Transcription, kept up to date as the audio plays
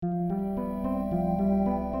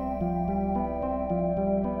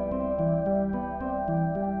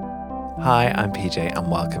Hi, I'm PJ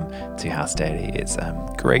and welcome to House Daily. It's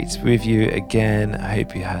great to be with you again. I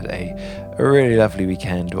hope you had a really lovely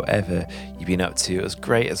weekend, whatever you've been up to. It was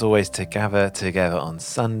great as always to gather together on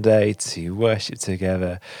Sunday, to worship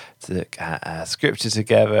together, to look at scripture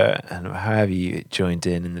together, and however you joined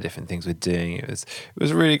in the different things we're doing. It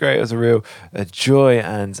was really great. It was a real joy,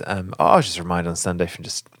 and I was just reminded on Sunday from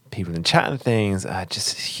just people in chat and things,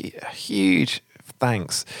 just a huge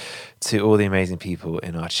thanks to all the amazing people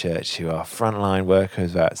in our church who are frontline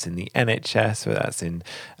workers, whether that's in the NHS, whether that's in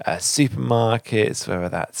supermarkets, whether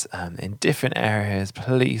that's in different areas,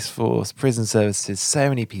 police force, prison services, so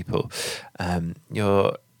many people.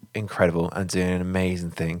 You're incredible and doing an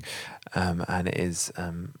amazing thing. And it is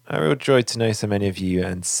a real joy to know so many of you.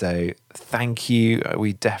 And so thank you.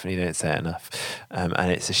 We definitely don't say it enough.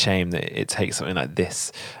 And it's a shame that it takes something like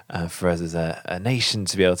this for us as a nation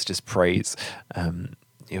to be able to just praise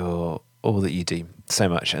all that you do so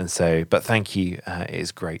much. And so, but thank you. It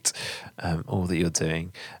is great, all that you're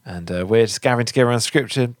doing. And we're just gathering together around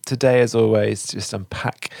scripture today, as always, to just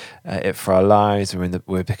unpack it for our lives. We're in the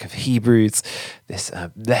book of Hebrews, this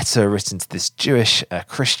letter written to this Jewish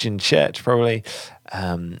Christian church, probably.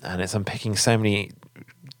 And it's unpicking so many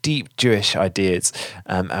deep Jewish ideas,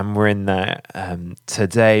 and we're in there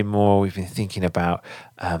today more. We've been thinking about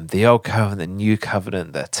the Old Covenant, the New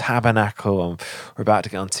Covenant, the Tabernacle, and we're about to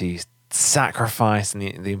get onto sacrifice and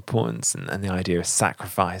the importance and the idea of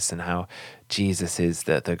sacrifice and how Jesus is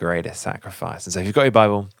the greatest sacrifice. And so if you've got your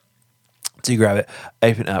Bible, do grab it,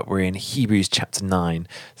 open it up. We're in Hebrews chapter 9,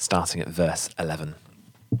 starting at verse 11.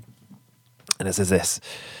 And it says this: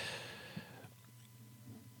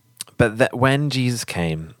 "But that when Jesus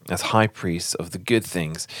came as high priest of the good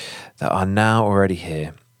things that are now already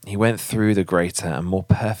here, he went through the greater and more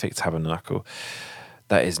perfect tabernacle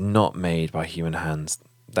that is not made by human hands.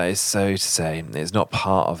 That is, so to say, it is not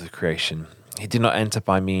part of the creation. He did not enter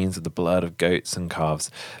by means of the blood of goats and calves,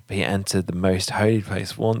 but he entered the most holy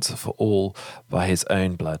place once for all by his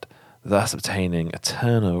own blood, thus obtaining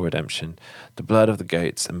eternal redemption. The blood of the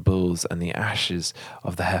goats and bulls and the ashes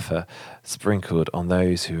of the heifer sprinkled on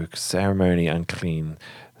those who were ceremonially unclean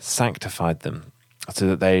sanctified them, so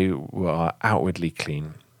that they were outwardly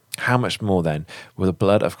clean. How much more then will the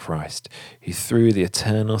blood of Christ, who through the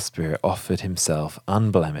eternal Spirit offered himself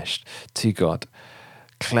unblemished to God,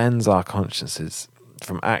 cleanse our consciences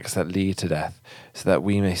from acts that lead to death, so that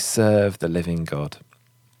we may serve the living God?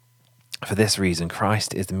 For this reason,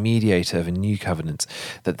 Christ is the mediator of a new covenant,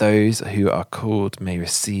 that those who are called may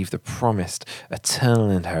receive the promised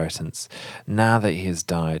eternal inheritance, now that he has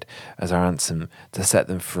died as our ransom to set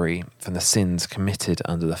them free from the sins committed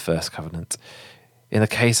under the first covenant. In the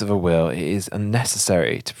case of a will, it is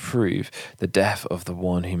unnecessary to prove the death of the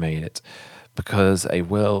one who made it, because a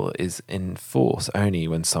will is in force only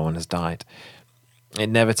when someone has died. It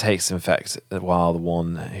never takes effect while the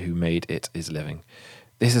one who made it is living.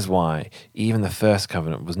 This is why even the first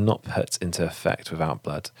covenant was not put into effect without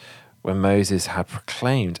blood. When Moses had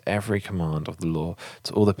proclaimed every command of the law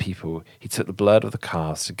to all the people, he took the blood of the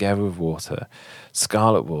calves together with water,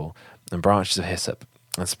 scarlet wool, and branches of hyssop,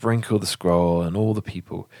 and sprinkled the scroll and all the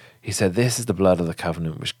people. He said, 'This is the blood of the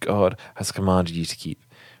covenant which God has commanded you to keep.'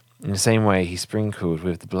 In the same way, he sprinkled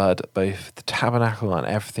with the blood both the tabernacle and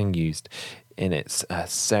everything used in its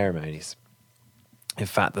ceremonies. In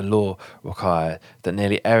fact, the law required that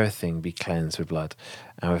nearly everything be cleansed with blood,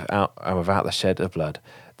 and without the shed of blood,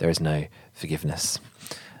 there is no forgiveness."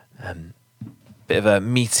 Bit of a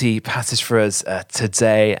meaty passage for us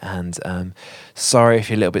today, and sorry if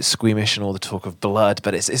you're a little bit squeamish on all the talk of blood,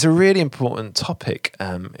 but it's a really important topic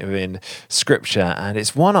in Scripture, and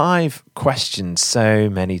it's one I've questioned so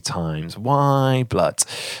many times. Why blood?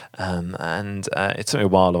 And it took me a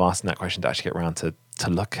while of asking that question to actually get around to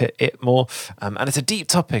look at it more. And it's a deep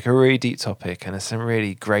topic, a really deep topic, and there's some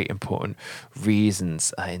really great important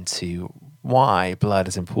reasons into why blood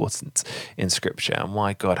is important in Scripture and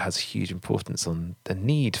why God has huge importance on the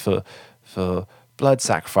need for blood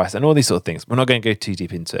sacrifice and all these sort of things. We're not going to go too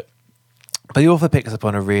deep into it. But the author picks up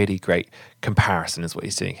on a really great comparison is what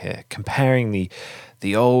he's doing here, comparing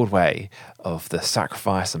the old way of the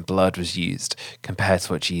sacrifice and blood was used compared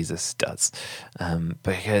to what Jesus does.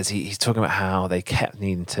 Because he's talking about how they kept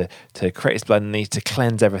needing to create his blood and need to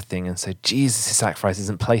cleanse everything. And so Jesus' sacrifice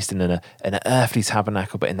isn't placed in an earthly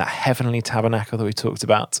tabernacle, but in that heavenly tabernacle that we talked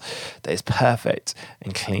about, that is perfect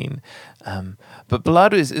and clean. But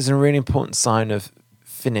blood is a really important sign of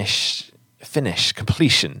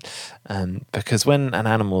completion, because when an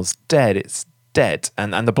animal's dead, it's dead,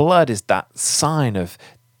 and the blood is that sign of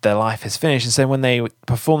their life is finished. And so when they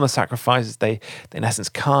perform the sacrifices, they in essence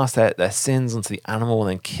cast their sins onto the animal and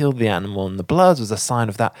then killed the animal. And the blood was a sign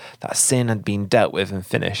of that sin had been dealt with and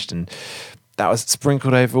finished. And that was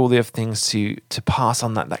sprinkled over all the other things to pass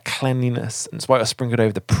on that cleanliness. And it's why it was sprinkled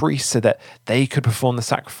over the priests so that they could perform the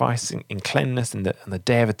sacrifice in cleanliness and the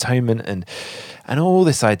Day of Atonement and all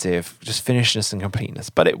this idea of just finishedness and completeness.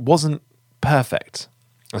 But it wasn't perfect,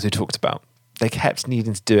 as we talked about. They kept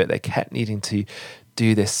needing to do it. They kept needing to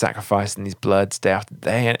do this sacrifice and these bloods day after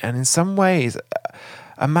day. And in some ways,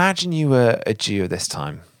 imagine you were a Jew at this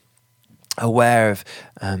time, aware of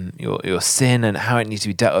your sin and how it needs to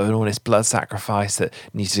be dealt with, and all this blood sacrifice that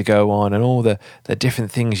needs to go on, and all the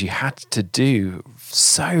different things you had to do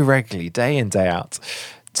so regularly, day in, day out,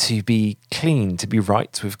 to be clean, to be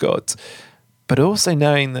right with God. But also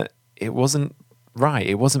knowing that it wasn't right,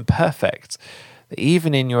 it wasn't perfect. That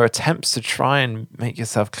even in your attempts to try and make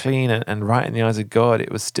yourself clean and right in the eyes of God,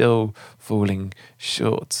 it was still falling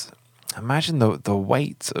short. Imagine the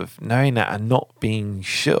weight of knowing that and not being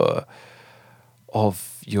sure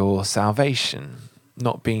of your salvation,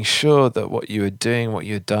 not being sure that what you were doing, what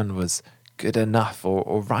you had done was good enough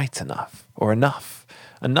or right enough or enough.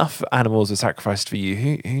 Enough animals were sacrificed for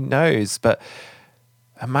you. Who knows? But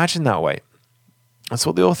imagine that weight. That's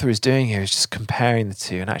what the author is doing here, is just comparing the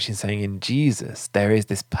two and actually saying in Jesus, there is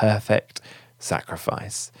this perfect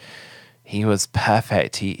sacrifice. He was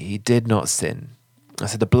perfect. He did not sin. And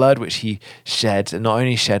so the blood which he shed, not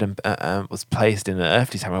only shed and was placed in an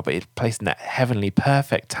earthly tabernacle, but it placed in that heavenly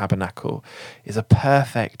perfect tabernacle, is a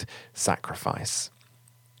perfect sacrifice.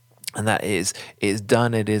 And that is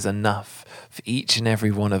done. It is enough for each and every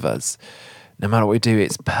one of us. No matter what we do,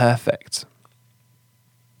 it's perfect.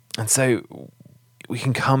 And so we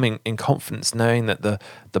can come in confidence knowing that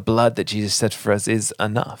the blood that Jesus shed for us is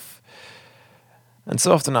enough. And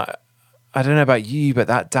so often, I don't know about you, but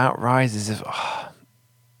that doubt rises of,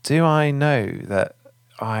 do I know that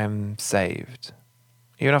I'm saved?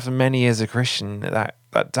 Even after many years as a Christian, that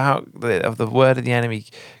doubt of the word of the enemy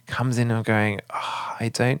comes in and going, I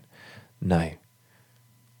don't know.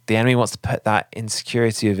 The enemy wants to put that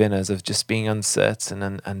insecurity within us of just being uncertain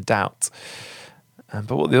and doubt.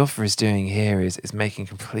 But what the author is doing here is making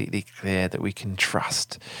completely clear that we can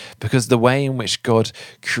trust, because the way in which God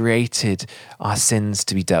created our sins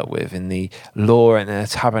to be dealt with in the law and the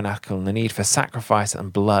tabernacle and the need for sacrifice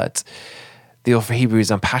and blood, the author of Hebrews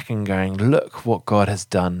is unpacking, going, look what God has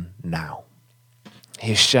done now.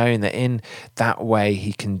 He has shown that in that way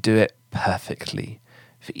he can do it perfectly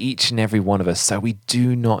for each and every one of us. So we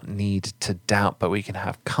do not need to doubt, but we can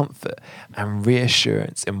have comfort and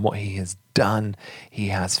reassurance in what he has done, he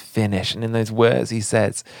has finished. And in those words he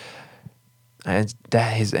says, and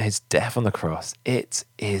his death on the cross, it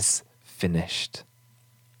is finished.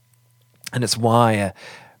 And it's why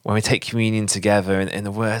when we take communion together, in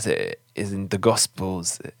the words it is in the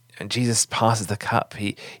Gospels, and Jesus passes the cup,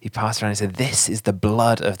 he passed around and said, this is the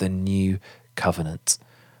blood of the new covenant,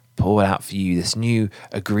 poured out for you, this new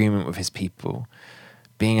agreement with his people,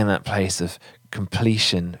 being in that place of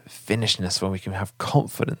completion, finishedness, where we can have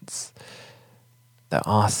confidence that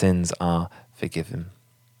our sins are forgiven.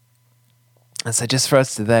 And so just for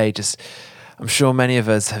us today, I'm sure many of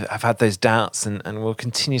us have had those doubts and will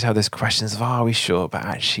continue to have those questions of, are we sure? But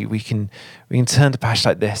actually we can turn to a passage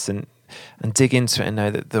like this and dig into it and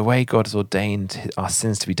know that the way God has ordained our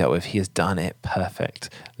sins to be dealt with, he has done it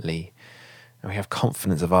perfectly. And we have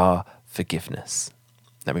confidence of our forgiveness.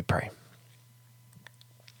 Let me pray.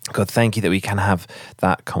 God, thank you that we can have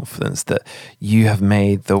that confidence that you have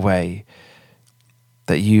made the way,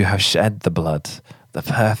 that you have shed the blood, the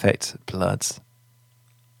perfect blood,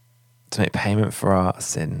 to make payment for our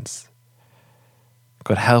sins.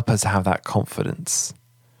 God, help us to have that confidence,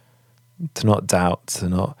 to not doubt, to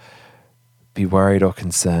not be worried or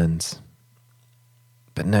concerned,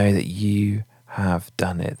 but know that you have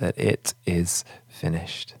done it, that it is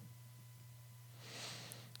finished.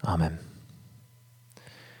 Amen.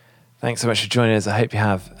 Thanks so much for joining us. I hope you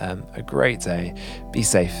have a great day. Be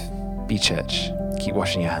safe, be church, keep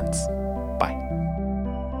washing your hands.